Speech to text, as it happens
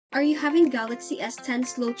Are you having Galaxy S10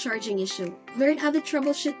 slow charging issue? Learn how to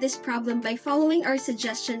troubleshoot this problem by following our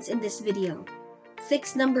suggestions in this video.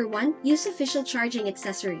 Fix number 1. Use official charging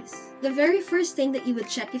accessories. The very first thing that you would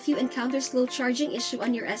check if you encounter slow charging issue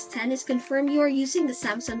on your S10 is confirm you are using the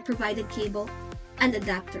Samsung provided cable and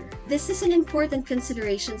adapter. This is an important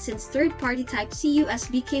consideration since third-party Type-C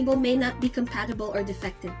USB cable may not be compatible or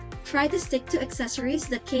defective. Try to stick to accessories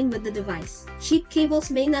that came with the device. Cheap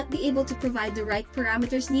cables may not be able to provide the right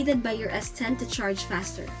parameters needed by your S10 to charge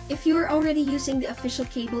faster. If you are already using the official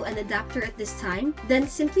cable and adapter at this time, then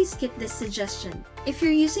simply skip this suggestion. If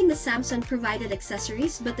you're using the Samsung provided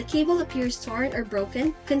accessories but the cable appears torn or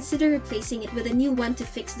broken, consider replacing it with a new one to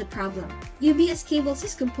fix the problem. UBS cables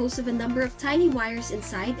is composed of a number of tiny wires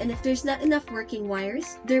inside, and if there's not enough working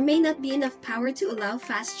wires, there may not be enough power to allow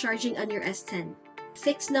fast charging on your S10.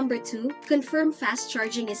 Fix number 2. Confirm fast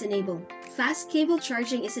charging is enabled. Fast cable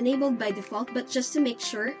charging is enabled by default, but just to make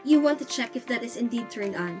sure, you want to check if that is indeed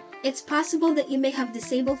turned on. It's possible that you may have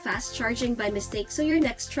disabled fast charging by mistake, so your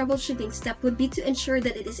next troubleshooting step would be to ensure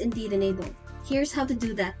that it is indeed enabled. Here's how to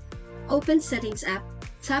do that. Open Settings app,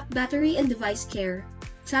 tap Battery and Device Care.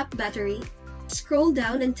 Tap Battery. Scroll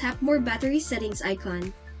down and tap More Battery Settings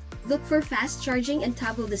icon. Look for fast charging and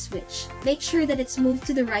toggle the switch. Make sure that it's moved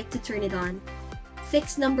to the right to turn it on.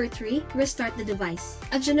 Fix number 3. Restart the device.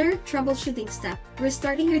 A generic troubleshooting step.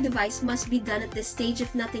 Restarting your device must be done at this stage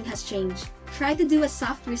if nothing has changed. Try to do a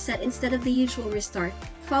soft reset instead of the usual restart.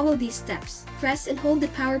 Follow these steps. Press and hold the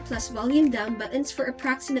power plus volume down buttons for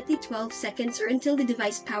approximately 12 seconds or until the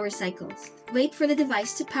device power cycles. Wait for the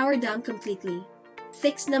device to power down completely.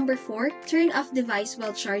 Fix number 4. Turn off device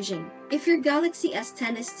while charging. If your Galaxy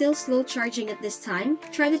S10 is still slow charging at this time,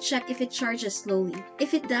 try to check if it charges slowly.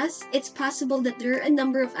 If it does, it's possible that there are a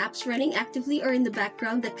number of apps running actively or in the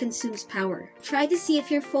background that consumes power. Try to see if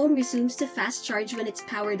your phone resumes to fast charge when it's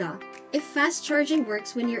powered off. If fast charging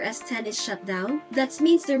works when your S10 is shut down, that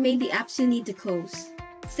means there may be apps you need to close.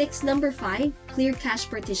 Fix number 5. Clear cache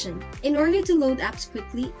partition. In order to load apps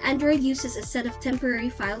quickly, Android uses a set of temporary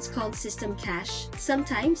files called system cache.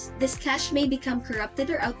 Sometimes, this cache may become corrupted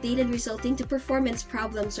or outdated, resulting to performance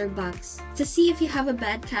problems or bugs. To see if you have a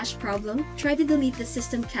bad cache problem, try to delete the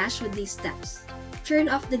system cache with these steps. Turn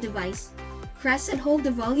off the device. Press and hold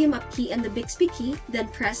the volume up key and the Bixby key, then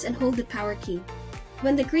press and hold the power key.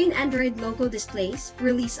 When the green Android logo displays,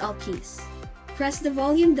 release all keys. Press the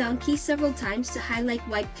volume down key several times to highlight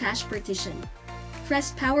Wipe Cache Partition.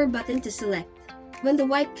 Press Power button to select. When the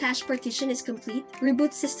Wipe Cache Partition is complete,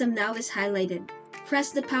 Reboot System Now is highlighted. Press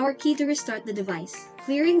the power key to restart the device.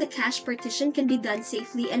 Clearing the cache partition can be done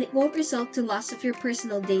safely and it won't result to loss of your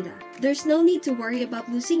personal data. There's no need to worry about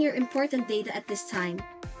losing your important data at this time.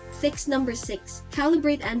 Fix number 6.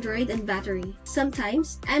 Calibrate Android and battery.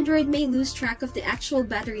 Sometimes, Android may lose track of the actual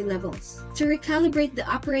battery levels. To recalibrate the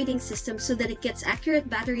operating system so that it gets accurate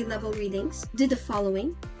battery level readings, do the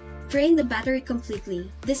following. Drain the battery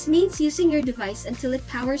completely. This means using your device until it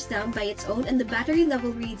powers down by its own and the battery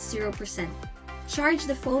level reads 0%. Charge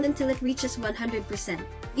the phone until it reaches 100%.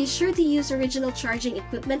 Be sure to use original charging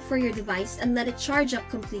equipment for your device and let it charge up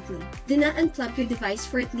completely. Do not unplug your device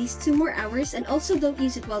for at least 2 more hours and also don't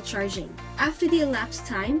use it while charging. After the elapsed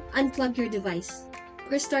time, unplug your device.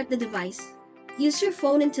 Restart the device. Use your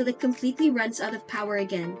phone until it completely runs out of power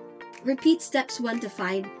again. Repeat steps 1 to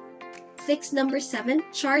 5. Fix number 7.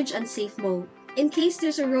 Charge unsafe mode. In case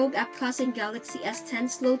there's a rogue app causing Galaxy S10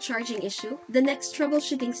 slow charging issue, the next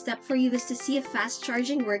troubleshooting step for you is to see if fast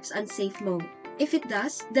charging works on safe mode. If it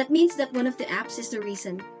does, that means that one of the apps is the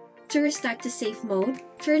reason. To restart to safe mode,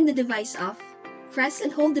 turn the device off. Press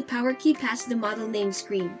and hold the power key past the model name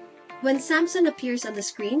screen. When Samsung appears on the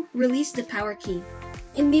screen, release the power key.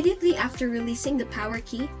 Immediately after releasing the power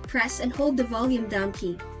key, press and hold the volume down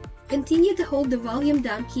key. Continue to hold the volume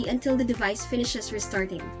down key until the device finishes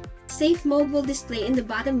restarting. Safe mode will display in the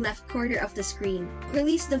bottom left corner of the screen.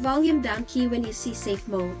 Release the volume down key when you see safe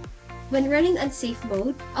mode. When running unsafe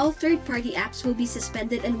mode, all third-party apps will be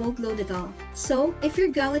suspended and won't load at all. So, if your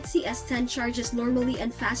Galaxy S10 charges normally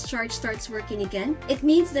and fast charge starts working again, it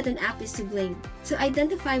means that an app is to blame. To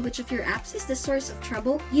identify which of your apps is the source of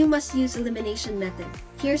trouble, you must use elimination method.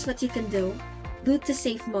 Here's what you can do. Boot to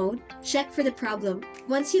safe mode. Check for the problem.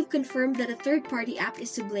 Once you've confirmed that a third-party app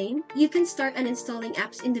is to blame, you can start uninstalling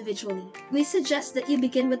apps individually. We suggest that you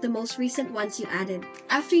begin with the most recent ones you added.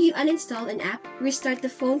 After you uninstall an app, restart the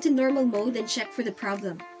phone to normal mode and check for the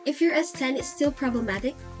problem. If your S10 is still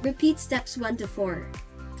problematic, repeat steps 1 to 4.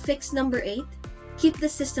 Fix number 8. Keep the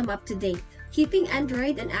system up to date. Keeping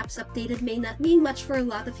Android and apps updated may not mean much for a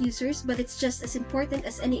lot of users, but it's just as important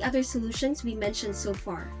as any other solutions we mentioned so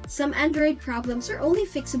far. Some Android problems are only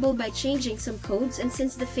fixable by changing some codes, and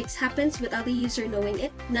since the fix happens without the user knowing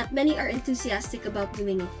it, not many are enthusiastic about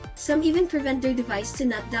doing it. Some even prevent their device to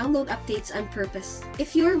not download updates on purpose.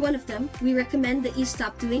 If you're one of them, we recommend that you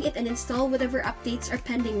stop doing it and install whatever updates are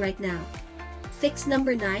pending right now. Fix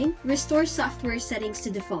number 9. Restore software settings to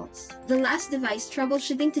defaults. The last device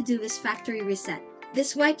troubleshooting to do is factory reset.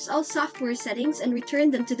 This wipes all software settings and return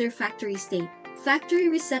them to their factory state. Factory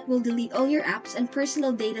reset will delete all your apps and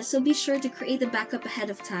personal data, so be sure to create a backup ahead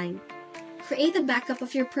of time. Create a backup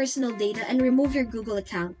of your personal data and remove your Google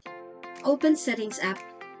account. Open Settings app.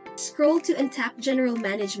 Scroll to and tap General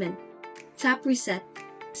Management. Tap Reset.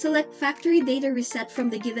 Select Factory Data Reset from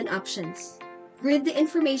the given options. Read the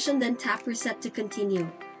information, then tap Reset to continue.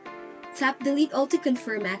 Tap Delete All to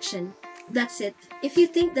confirm action. That's it. If you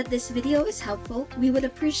think that this video is helpful, we would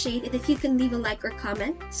appreciate it if you can leave a like or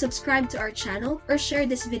comment, subscribe to our channel, or share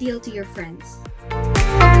this video to your friends.